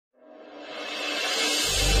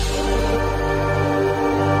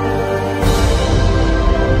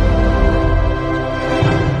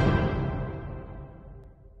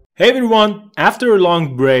Hey everyone, after a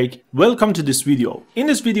long break, welcome to this video. In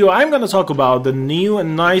this video, I'm gonna talk about the new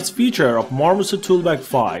and nice feature of Marmoset Toolbag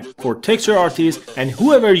 5 for texture artists and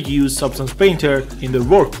whoever use Substance Painter in their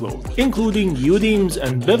workflow, including Udims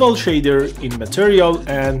and Bevel Shader in Material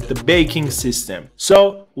and the baking system.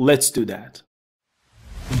 So let's do that.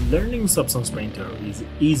 Learning Substance Painter is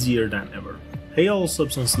easier than ever. Hey all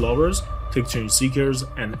substance lovers, texture seekers,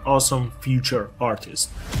 and awesome future artists.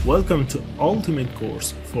 Welcome to Ultimate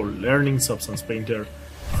Course for Learning Substance Painter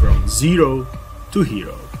from zero to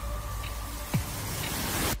hero.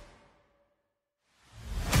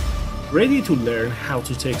 Ready to learn how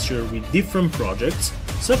to texture with different projects?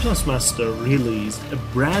 Substance Master released a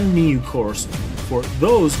brand new course for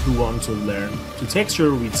those who want to learn to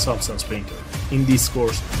texture with Substance Painter. In this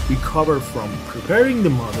course, we cover from preparing the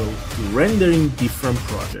model to rendering different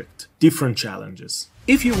projects, different challenges.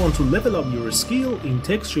 If you want to level up your skill in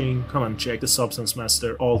texturing, come and check the Substance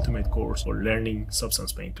Master Ultimate course for learning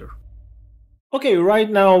Substance Painter. Okay, right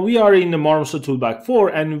now we are in the Marmoset Toolbag 4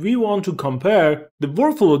 and we want to compare the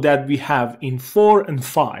workflow that we have in 4 and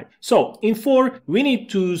 5. So in 4, we need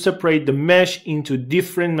to separate the mesh into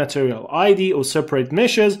different material ID or separate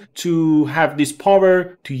meshes to have this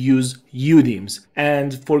power to use Udims.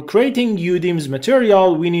 And for creating Udims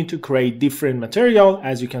material, we need to create different material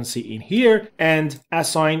as you can see in here and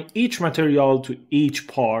assign each material to each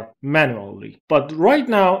part manually. But right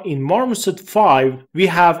now in Marmoset 5, we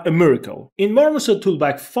have a miracle. In Marmoset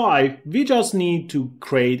Toolbag 5, we just need to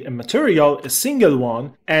create a material, a single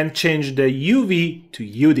one, and change the UV to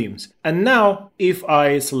Udims. And now, if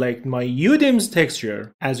I select my Udims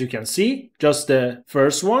texture, as you can see, just the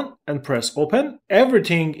first one, and press open,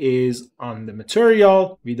 everything is on the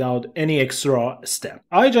material without any extra step.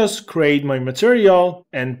 I just create my material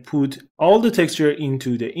and put all the texture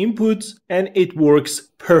into the inputs, and it works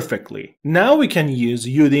perfectly. Now we can use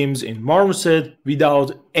Udims in Marmoset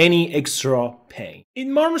without any extra pain.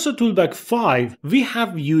 In Marmoset Toolbag 5, we have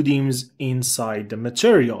Udims inside the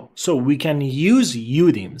material, so we can use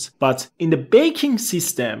Udims. But in the baking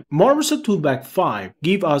system, Marmoset Toolbag 5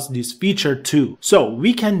 give us this feature too. So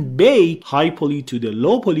we can bake high poly to the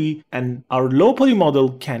low poly, and our low poly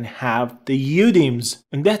model can have the Udims.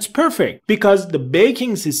 And that's perfect because the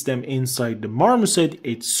baking system inside the Marmoset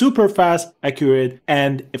is super fast, accurate,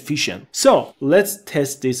 and efficient. So let's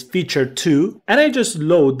test this feature too. And I just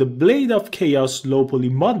load the Blade of Chaos low poly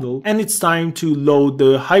model, and it's time to load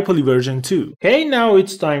the high poly version too. Okay, now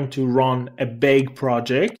it's time to run a bake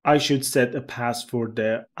project. I should set a path for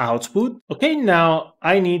the output. Okay, now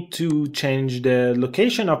I need to change the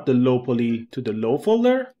location of the low poly to the low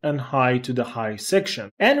folder and high to the high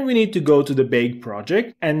section. And we need to go to the bake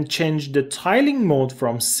project and change the tiling mode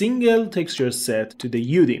from single texture set to the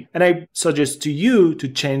Udim. And I suggest to you to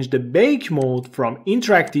change the bake mode from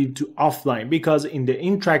interactive to offline, because in the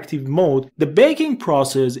interactive mode, the baking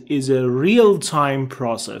process is a real-time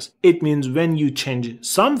process. It means when you change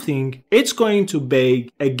something, it's going to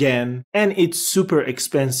bake again, and it's super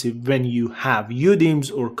expensive when you have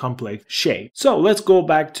Udims or complex shape. So let's go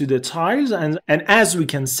back to the tiles, and as we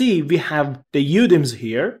can see, we have the Udims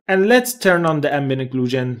here, and let's turn on the ambient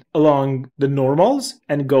occlusion along the normals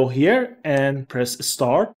and go here and press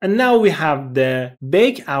start. And now we have the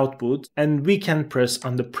bake output, and we can press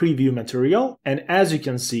on the preview material, and as you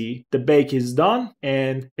can see, the bake is done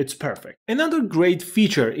and it's perfect. Another great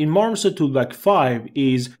feature in Marmoset Toolbag 5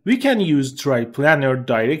 is we can use Triplanar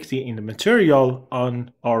directly in the material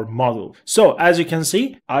on our model. So as you can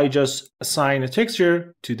see, I just assign a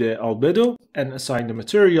texture to the albedo and assign the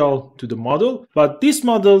material to the model, but this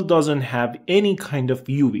model doesn't have any kind of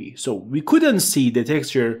UV, so we couldn't see the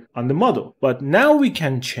texture on the model. But now we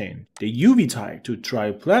can change the UV type to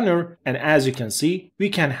Triplanar, and as you can see, we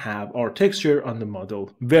can have our texture on the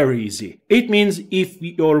model very easy. It means if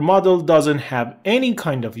your model doesn't have any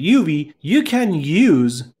kind of UV, you can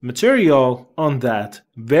use material on that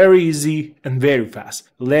very easy and very fast.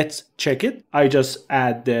 Let's check it. I just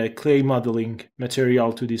add the clay modeling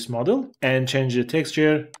material to this model and change the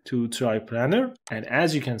texture to Triplanar, and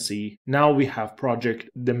as you can see, now we have project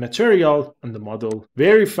the material on the model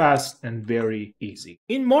very fast and very easy.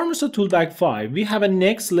 In Marmoset Toolbag 5, we have a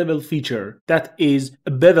next level feature that is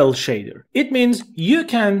a Bevel Shader. It means you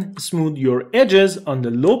can smooth your edges on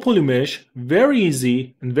the low poly mesh very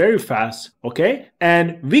easy and very fast, okay?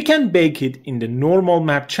 And we can bake it in the normal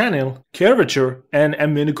map channel, curvature, and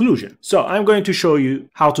ambient occlusion. So I'm going to show you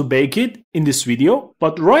how to bake it in this video,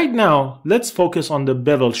 but right now let's focus on the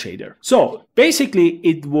Bevel Shader. So Basically,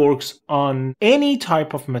 it works on any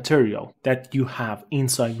type of material that you have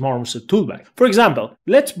inside Marmoset Toolbag. For example,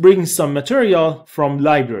 let's bring some material from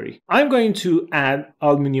library. I'm going to add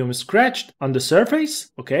aluminum scratched on the surface.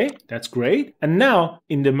 Okay, that's great. And now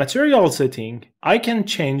in the material setting, I can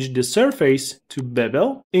change the surface to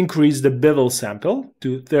bevel, increase the bevel sample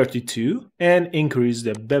to 32, and increase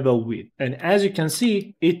the bevel width. And as you can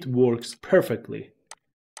see, it works perfectly.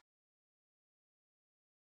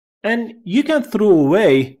 And you can throw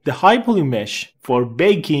away the high poly mesh for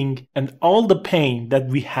baking and all the pain that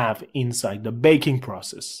we have inside the baking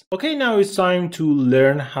process. Okay, now it's time to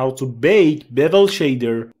learn how to bake Bevel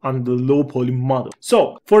Shader on the low poly model.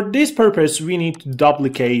 So for this purpose, we need to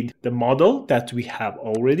duplicate the model that we have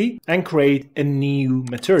already and create a new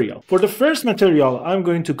material. For the first material, I'm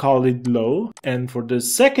going to call it low, and for the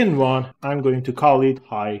second one, I'm going to call it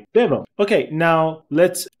high bevel. Okay, now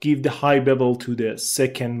let's give the high bevel to the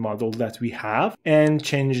second model that we have and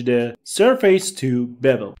change the surface to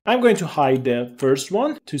bevel. I'm going to hide the first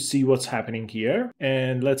one to see what's happening here,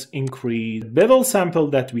 and let's increase the bevel sample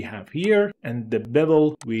that we have here and the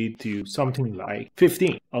bevel width to something like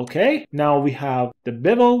 15. Okay, now we have the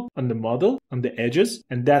bevel on the model on the edges,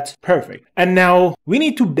 and that's perfect. And now we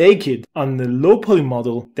need to bake it on the low poly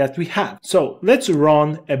model that we have. So let's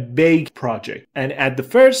run a bake project, and at the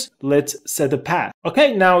first, let's set a path.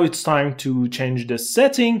 Okay, now it's time to change the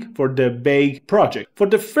setting for the bake project. For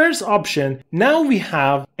the first option, now we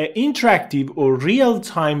have an interactive or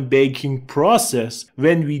real-time baking process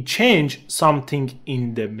when we change something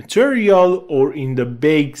in the material or in the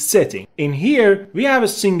bake setting. In here, we have a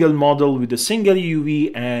single model with a single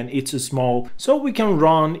UV and it's small, so we can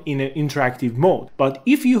run in an interactive mode. But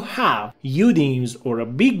if you have Udims or a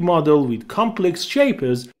big model with complex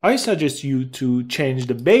shapes, I suggest you to change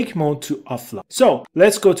the bake mode to offline. So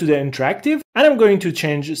let's go to the interactive, and I'm going to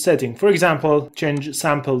change setting. For example, change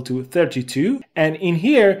sample to 32, and in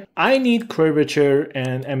here I need curvature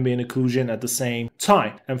and ambient occlusion at the same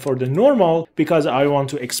time. And for the normal, because I want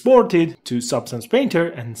to export it to Substance Painter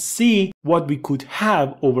and see what we could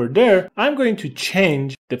have over there, I'm going to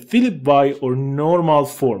change the Philip Y or normal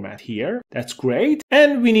format here. That's great.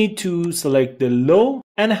 And we need to select the low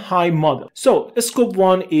and high model. So scope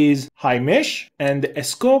 1 is high mesh and the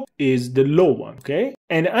scope is the low one. Okay,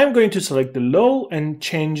 and I'm going to select the low and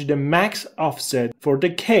change the max offset for the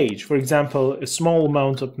cage. For example, a small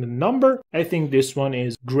amount of the number. I think this one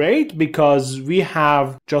is great because we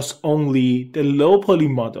have just only the low poly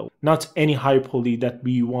model, not any high poly that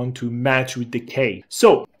we want to match with the cage.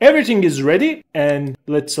 So everything is ready, and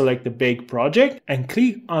let's select the bake project and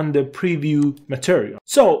click on the preview material.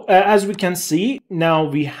 So as we can see, now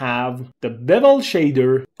we have the bevel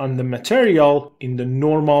shader on the material in the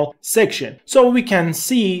normal section. So we can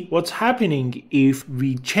see what's happening if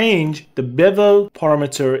we change the bevel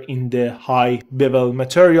parameter in the high bevel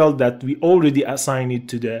material that we already assigned it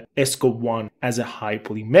to the scope 1 as a high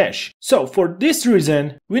poly mesh. So for this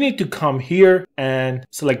reason, we need to come here and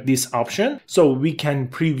select this option so we can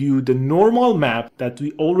preview the normal map that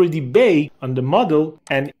we already baked on the model.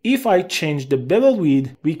 And if I change the bevel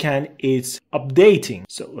width, it's updating.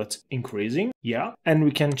 So let's increasing, yeah, and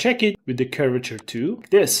we can check it with the curvature too,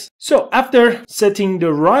 this. So after setting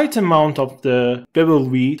the right amount of the bevel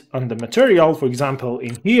width on the material, for example,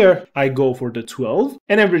 in here, I go for the 12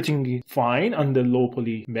 and everything is fine on the low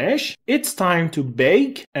poly mesh. It's time to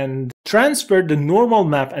bake and transfer the normal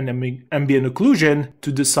map and ambient occlusion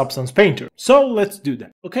to the Substance Painter. So let's do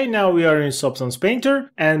that. Okay, now we are in Substance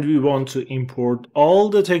Painter and we want to import all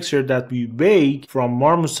the texture that we bake from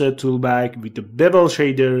Marmoset Toolbag with the Bevel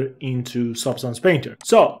Shader into Substance Painter.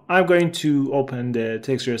 So I'm going to open the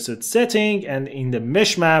texture set setting, and in the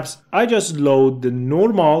mesh maps, I just load the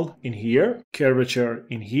normal in here, curvature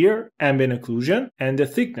in here, ambient occlusion, and the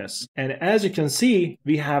thickness. And as you can see,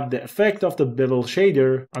 we have the effect of the Bevel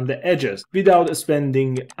Shader on the edges without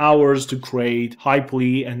spending hours to create high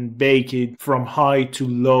poly and bake it from high to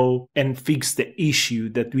low and fix the issue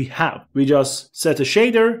that we have. We just set a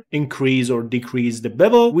shader, increase or decrease the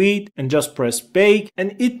bevel width, and just press bake,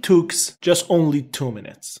 and it took just only 2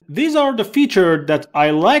 minutes. These are the features that I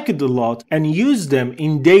liked a lot and use them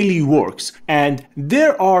in daily works, and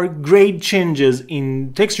there are great changes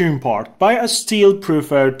in texturing part, but I still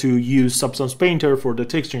prefer to use Substance Painter for the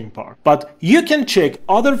texturing part. But you can check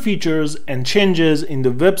other features and changes in the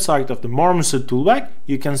website of the Marmoset Toolbag.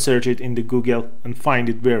 You can search it in the Google and find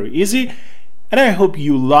it very easy. And I hope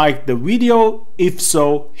you liked the video. If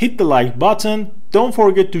so, hit the like button. Don't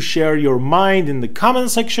forget to share your mind in the comment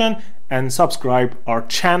section and subscribe our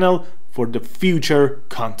channel for the future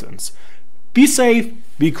contents. Be safe,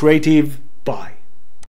 be creative, bye.